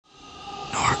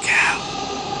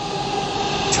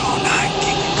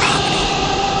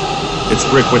It's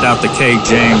Rick Without the K.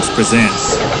 James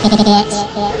presents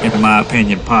In My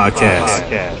Opinion Podcast.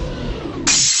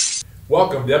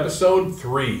 Welcome to episode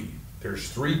 3. There's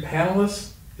 3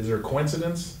 panelists. Is there a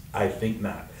coincidence? I think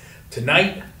not.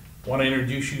 Tonight, I want to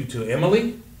introduce you to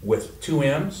Emily with 2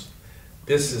 M's.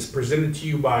 This is presented to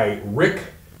you by Rick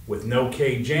with no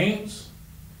K. James.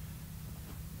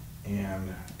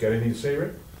 And got anything to say,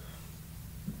 Rick?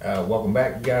 Welcome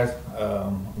back, you guys.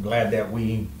 I'm glad that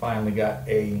we finally got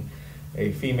a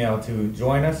female to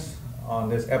join us on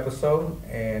this episode,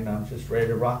 and I'm just ready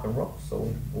to rock and roll. So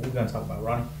what are we going to talk about,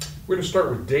 Ronnie? We're going to start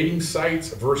with dating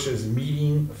sites versus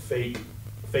meeting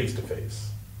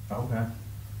face-to-face. Okay.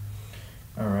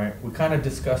 All right. We kind of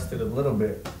discussed it a little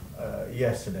bit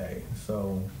yesterday.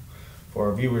 So for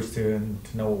our viewers to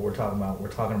know what we're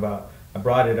talking about, I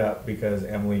brought it up because,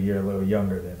 Emily, you're a little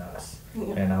younger than us.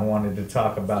 Yeah. And I wanted to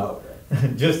talk about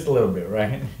just a little bit,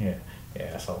 right?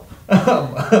 Yeah, so.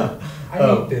 I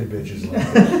hate dead bitches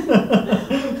like that.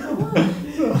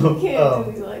 You can't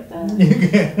do me like that. You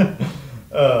can't.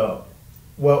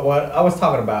 What I was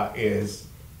talking about is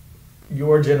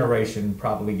your generation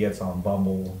probably gets on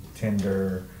Bumble,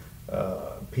 Tinder,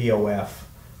 POF,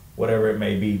 whatever it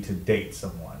may be, to date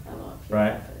someone,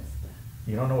 right?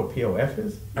 You don't know what POF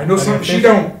is? I know something she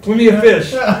don't. Plenty of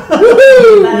fish.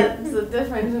 That's a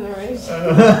different generation.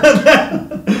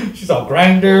 She's all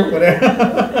grinder, whatever.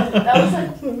 That was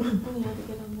like when you had to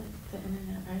get on the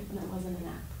internet, right? And it wasn't an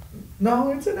app.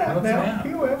 No, it's an app now.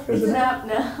 POF is an app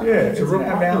now. Yeah, it's an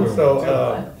app now.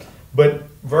 So, but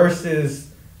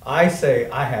versus, I say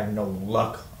I have no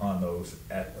luck on those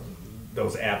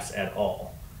apps at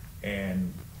all,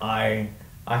 and I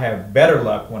have better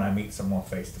luck when I meet someone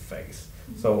face to face.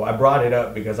 So I brought it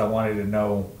up because I wanted to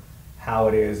know how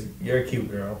it is. You're a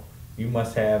cute girl. You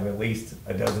must have at least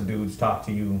a dozen dudes talk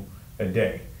to you a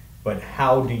day. But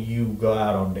how do you go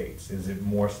out on dates? Is it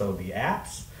more so the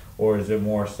apps, or is it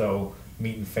more so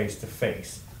meeting face to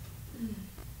face?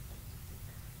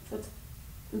 So it's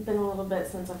been a little bit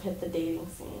since I've hit the dating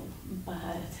scene, but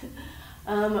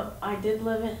I did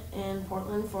live in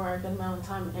Portland for a good amount of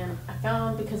time, and I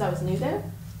found, because I was new there,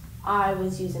 I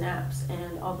was using apps,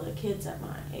 and all the kids at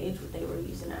my age, they were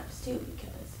using apps too, because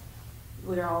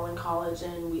we were all in college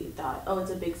and we thought, oh,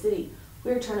 it's a big city.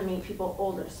 We were trying to meet people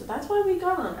older, so that's why we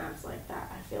got on apps like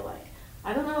that, I feel like.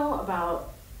 I don't know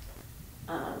about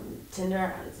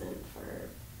Tinder as in for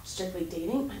strictly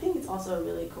dating. I think it's also a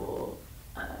really cool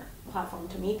platform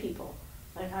to meet people.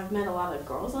 Like, I've met a lot of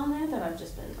girls on there that I've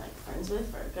just been like friends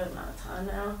with for a good amount of time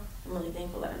now. I'm really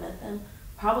thankful that I met them.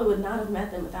 Probably would not have met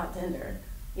them without Tinder,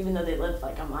 even though they lived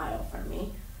like a mile from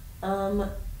me. I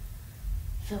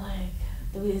feel like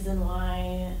the reason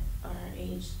why our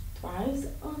age thrives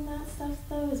on that stuff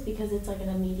though is because it's like an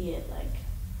immediate like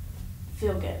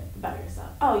feel good about yourself.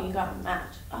 Oh, you got a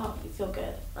match. Oh, you feel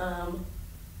good. I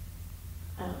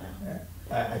don't know.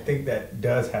 I think that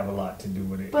does have a lot to do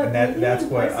with it, but and that's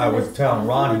what I was telling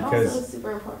Ronnie, because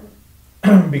super important.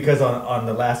 Because on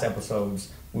the last episodes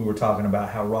we were talking about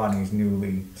how Ronnie's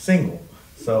newly single,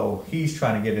 so he's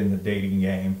trying to get in the dating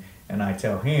game, and I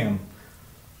tell him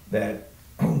that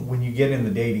when you get in the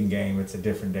dating game, it's a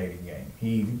different dating game.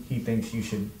 He thinks you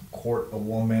should court a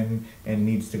woman and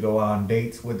needs to go on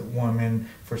dates with a woman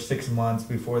for 6 months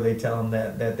before they tell him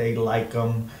that they like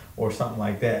them or something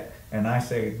like that. And I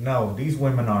say, no, these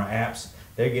women are apps.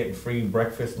 They're getting free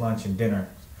breakfast, lunch, and dinner.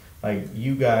 Like,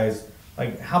 you guys,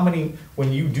 like, how many,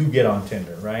 when you do get on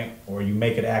Tinder, right? Or you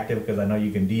make it active, because I know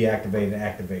you can deactivate and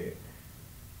activate it.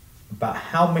 About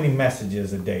how many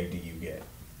messages a day do you get?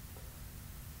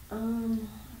 On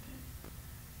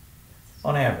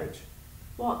average.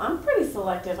 Well, I'm pretty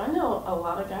selective. I know a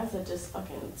lot of guys that just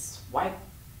fucking swipe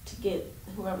to get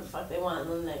whoever the fuck they want,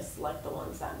 and then they select the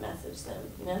ones that message them,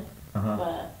 you know? Uh-huh.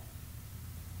 But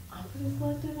I'm pretty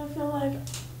selective. I feel like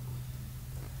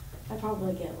I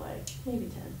probably get like maybe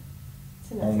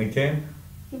 10. Only 10?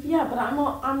 Yeah, but I'm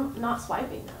not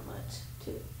swiping that much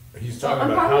too. He's talking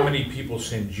about how many people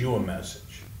send you a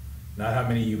message, not how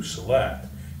many you select.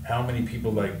 How many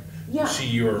people see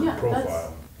your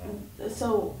profile?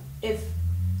 So if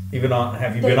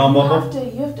have you been on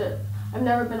Bumble? You have to. I've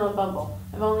never been on Bumble.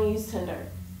 I've only used Tinder.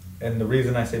 And the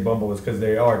reason I say Bumble is because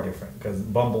they are different. Because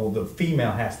Bumble, the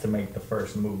female has to make the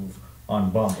first move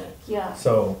on Bumble. Yeah.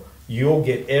 So you'll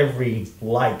get every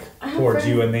like towards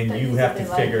you, and then you have to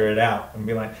figure it out and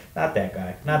be like, not that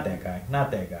guy, not that guy,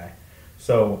 not that guy.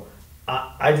 So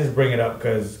I just bring it up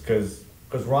because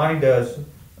Ronnie does,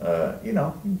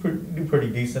 do pretty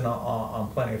decent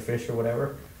on Plenty of Fish or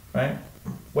whatever, right?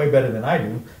 Way better than I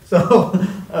do. So,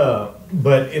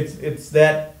 but it's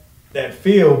that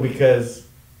feel, because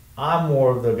I'm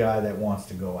more of the guy that wants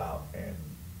to go out and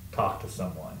talk to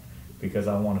someone because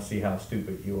I want to see how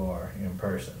stupid you are in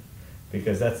person.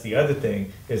 Because that's the other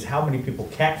thing, is how many people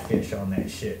catfish on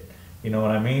that shit. You know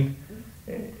what I mean?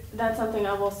 That's something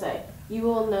I will say. You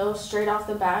will know straight off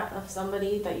the bat of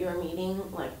somebody that you're meeting,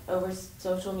 like over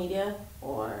social media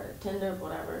or Tinder,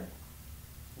 whatever.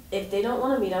 If they don't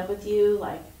want to meet up with you,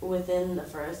 like within the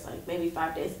first, like maybe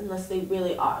 5 days, unless they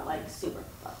really are like super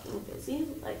fucking busy,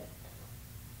 like,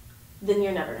 then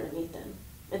you're never gonna meet them.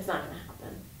 It's not gonna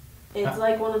happen. It's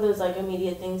like one of those like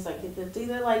immediate things. Like it's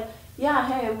either like, yeah,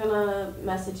 hey, I'm gonna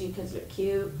message you because you're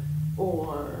cute,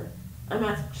 or I'm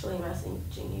actually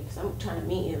messaging you because I'm trying to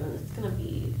meet you, and it's gonna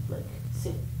be like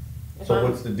soon. So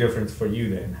what's the difference for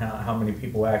you then? How many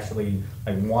people actually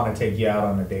like want to take you out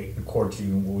on a date and court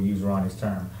you? We'll use Ronnie's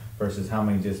term. Versus how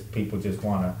many people just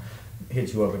want to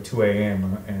hit you up at 2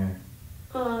 a.m. and.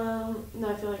 No,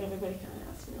 I feel like everybody kind of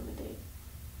asks me on a date.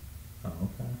 Oh,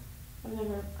 okay. I've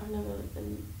never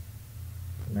been.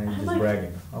 Now you're just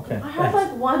bragging. Okay. I had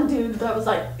like one dude that was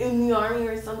like in the army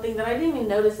or something that I didn't even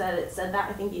notice that it said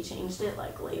that. I think he changed it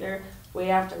like later,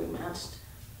 way after we matched.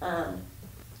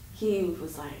 He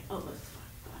was like, "Oh, what the fuck?"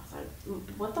 I was like,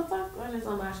 "What the fuck? Why does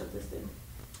I match with this dude?"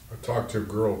 I talked to a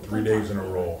girl 3 days in a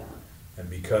row, and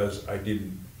because I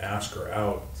didn't ask her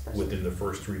out within the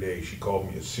first 3 days, she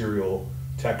called me a serial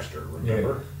texter,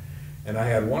 remember? Yeah. And I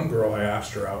had one girl, I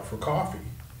asked her out for coffee.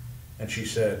 And she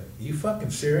said, "You fucking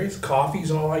serious?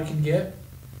 Coffee's all I can get?"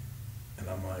 And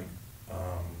I'm like,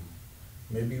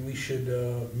 maybe we should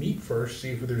meet first, see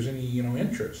if there's any,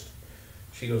 interest.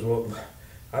 She goes, "Well,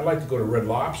 I'd like to go to Red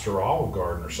Lobster or Olive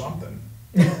Garden or something."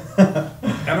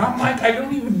 And I'm like, I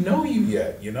don't even know you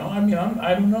yet, I mean,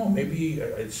 I don't know. Maybe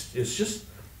it's just,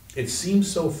 it seems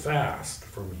so fast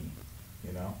for me,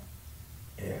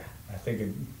 Yeah, I think it,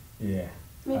 yeah.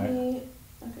 Maybe,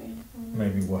 okay.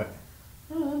 Maybe what?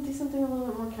 I don't know, do something a little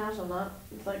bit more casual, not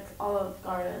like Olive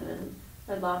Garden and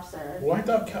Red Lobster. Well,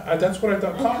 that's what I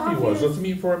thought coffee was. is- Let's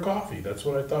meet for a coffee. That's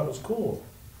what I thought was cool.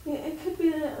 Yeah, it could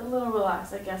be a little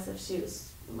relaxed, I guess, if she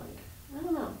was like, I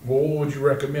don't know. Well, what would you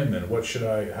recommend then?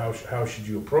 How should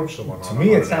you approach someone? To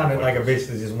me, it sounded like a bitch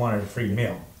that just wanted a free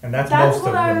meal, and that's That's most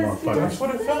what of I That's them motherfuckers.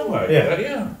 what it felt like. Yeah.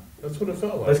 Yeah, that's what it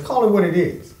felt like. Let's call it what it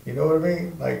is. You know what I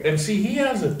mean? Like, And see, he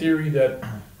has a theory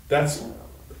that's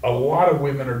a lot of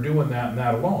women are doing that and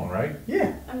that alone, right?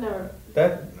 yeah, I've never.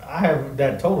 I have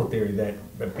that total theory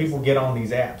that people get on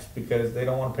these apps because they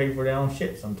don't want to pay for their own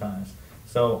shit sometimes.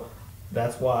 So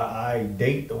that's why I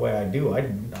date the way I do.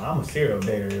 I'm a serial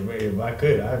dater. If I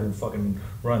could, I'd fucking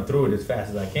run through it as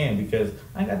fast as I can because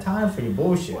I ain't got time for your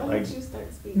bullshit. Why Like, don't you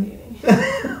start speed dating?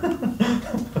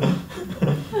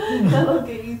 That'll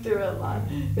get you through a lot.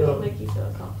 It'll make you feel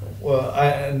accomplished. well,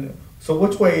 so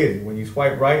which way is it? When you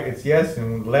swipe right, it's yes,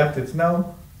 and left, it's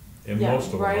no? In Yeah, most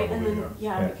of them, right, I and believe, then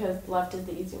Yeah. because left is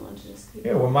the easy one to just keep.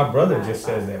 Yeah, well, my brother Right, just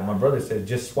says right, that. right. My brother says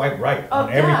just swipe right Oh, on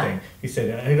yeah. everything. He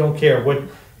said, he don't care what,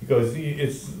 he goes,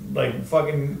 it's like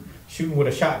fucking shooting with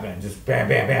a shotgun. Just bam,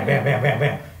 bam, bam, bam, bam, bam,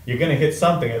 bam. You're going to hit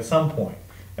something at some point.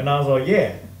 And I was like,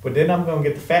 yeah, but then I'm going to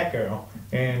get the fat girl.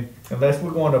 And unless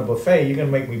we're going to a buffet, you're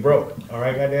going to make me broke. All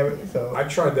right, goddammit? So. I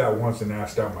tried that once and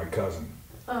asked out my cousin.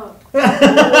 Oh.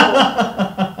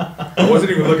 I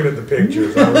wasn't even looking at the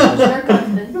pictures. I was just, Your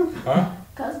cousin. huh?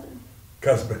 Cousin.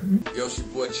 Cousin. Yo, it's your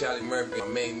boy Charlie Murphy, my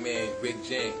main man, Rick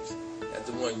James. That's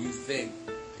the one you think,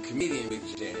 the comedian Rick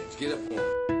James. Get up on him.